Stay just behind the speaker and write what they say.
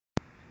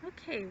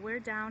Okay, we're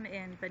down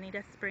in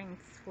Bonita Springs,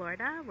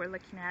 Florida. We're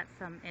looking at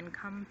some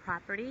income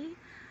property,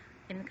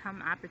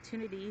 income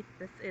opportunity.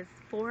 This is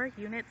 4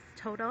 units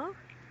total.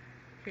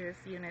 Here's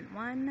unit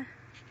 1,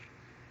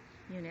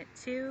 unit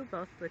 2,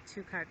 both with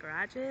 2-car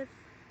garages.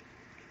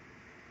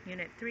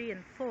 Unit 3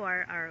 and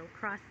 4 are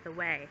across the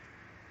way.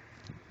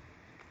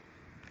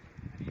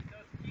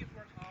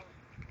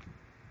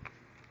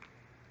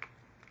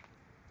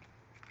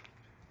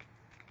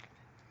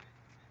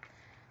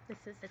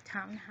 This is a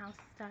townhouse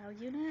style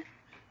unit.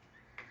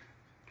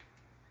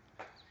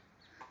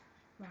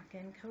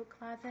 Walk-in coat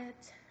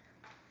closet.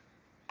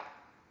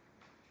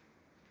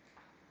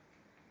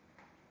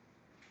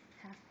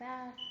 Half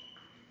bath.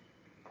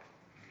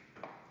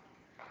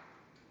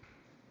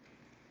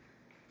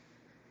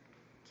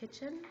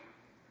 Kitchen,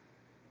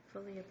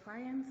 fully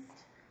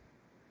applianced.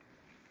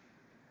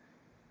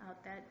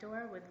 Out that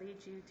door would lead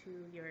you to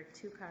your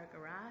 2-car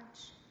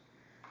garage.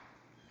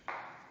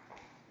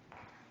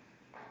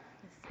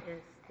 This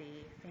is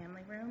the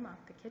family room off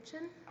the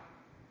kitchen.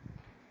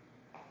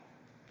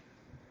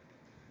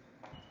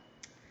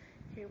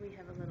 Here we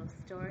have a little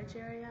storage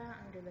area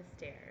under the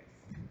stairs.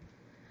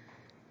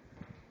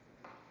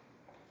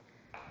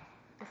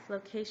 This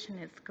location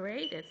is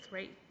great. It's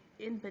right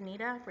in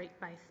Bonita, right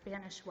by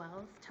Spanish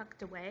Wells,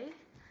 tucked away.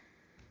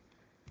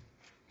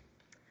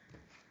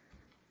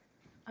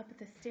 Up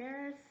the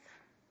stairs,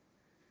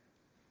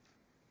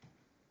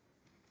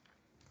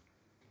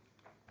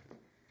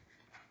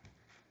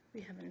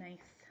 we have a nice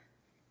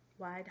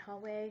wide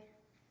hallway.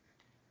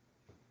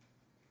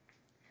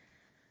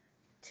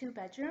 2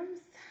 bedrooms.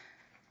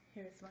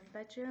 Here's 1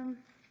 bedroom,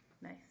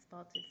 nice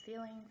vaulted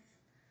ceilings.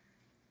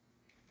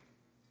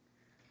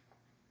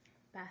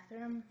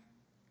 Bathroom.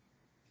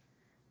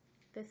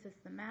 This is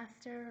the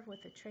master with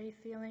a tray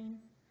ceiling.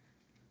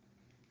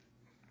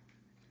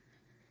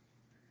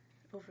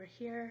 Over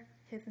here,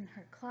 his and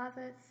her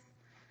closets,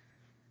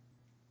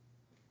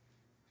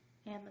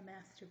 and the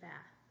master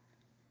bath.